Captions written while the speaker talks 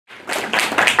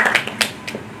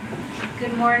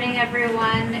Good morning,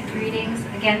 everyone. Greetings.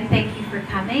 Again, thank you for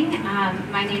coming.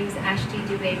 My name is Ashti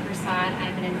Doobay.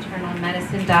 I'm an internal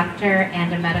medicine doctor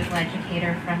and a medical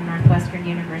educator from Northwestern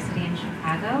University in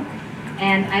Chicago.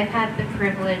 And I've had the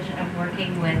privilege of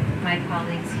working with my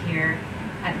colleagues here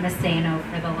at Maseno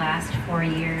for the last 4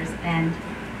 years. And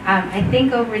I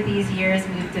think over these years,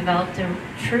 we've developed a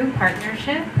true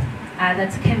partnership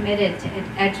that's committed to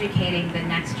educating the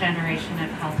next generation of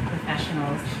health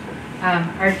professionals.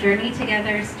 Our journey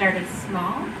together started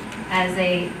small as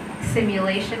a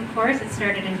simulation course. It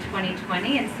started in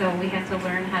 2020, and so we had to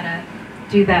learn how to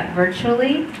do that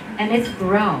virtually, and it's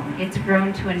grown. It's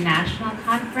grown to a national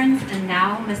conference, and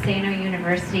now Maseno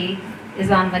University is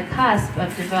on the cusp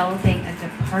of developing a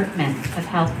department of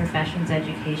health professions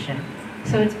education.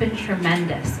 So it's been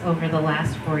tremendous over the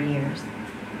last 4 years.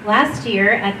 Last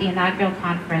year at the inaugural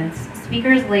conference,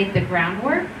 speakers laid the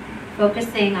groundwork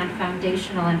focusing on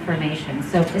foundational information,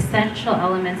 so essential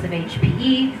elements of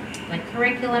HPE, like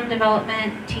curriculum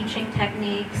development, teaching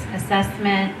techniques,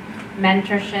 assessment,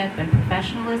 mentorship, and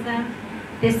professionalism.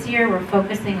 This year we're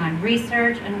focusing on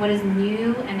research and what is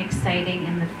new and exciting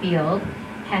in the field,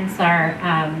 hence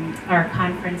our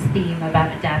conference theme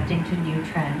about adapting to new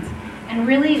trends. And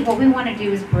really what we want to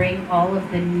do is bring all of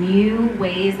the new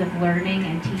ways of learning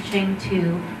and teaching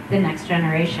to the next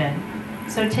generation.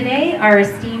 So today, our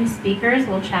esteemed speakers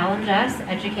will challenge us,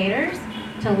 educators,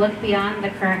 to look beyond the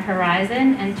current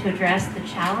horizon and to address the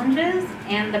challenges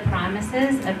and the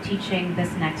promises of teaching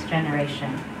this next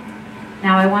generation.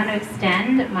 Now, I want to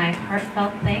extend my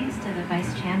heartfelt thanks to the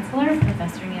Vice Chancellor,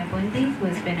 Professor Nyabundi, who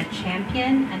has been a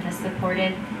champion and has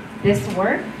supported this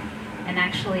work and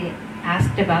actually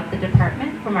asked about the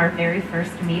department from our very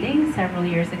first meeting several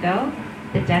years ago.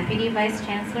 The Deputy Vice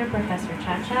Chancellor, Professor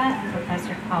Chacha, and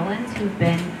Professor Collins, who've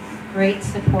been great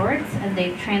supports, and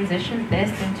they've transitioned this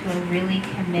into a really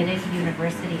committed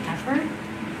university effort.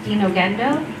 Dean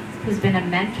Ogendo, who's been a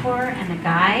mentor and a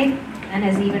guide, and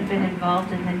has even been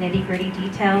involved in the nitty-gritty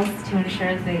details to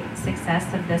ensure the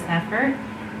success of this effort.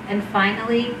 And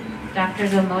finally, Dr.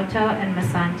 Zomoto and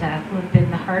Masanta, who have been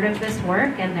the heart of this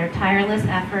work, and their tireless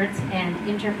efforts and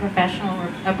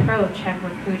interprofessional approach have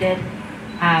recruited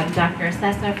Dr.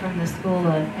 Assessa from the School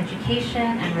of Education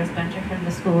and Rose Bunter from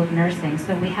the School of Nursing.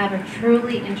 So we have a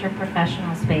truly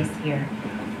interprofessional space here.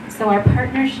 So our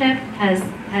partnership has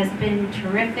been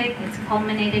terrific. It's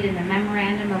culminated in a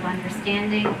memorandum of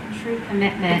understanding, true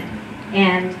commitment,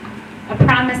 and a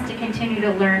promise to continue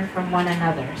to learn from one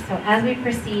another. So as we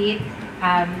proceed,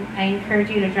 I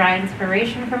encourage you to draw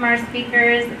inspiration from our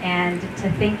speakers and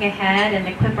to think ahead and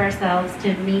equip ourselves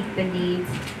to meet the needs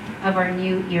of our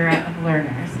new era of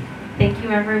learners. Thank you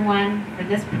everyone for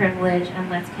this privilege, and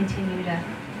let's continue to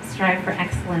strive for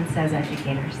excellence as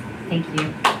educators. Thank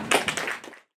you.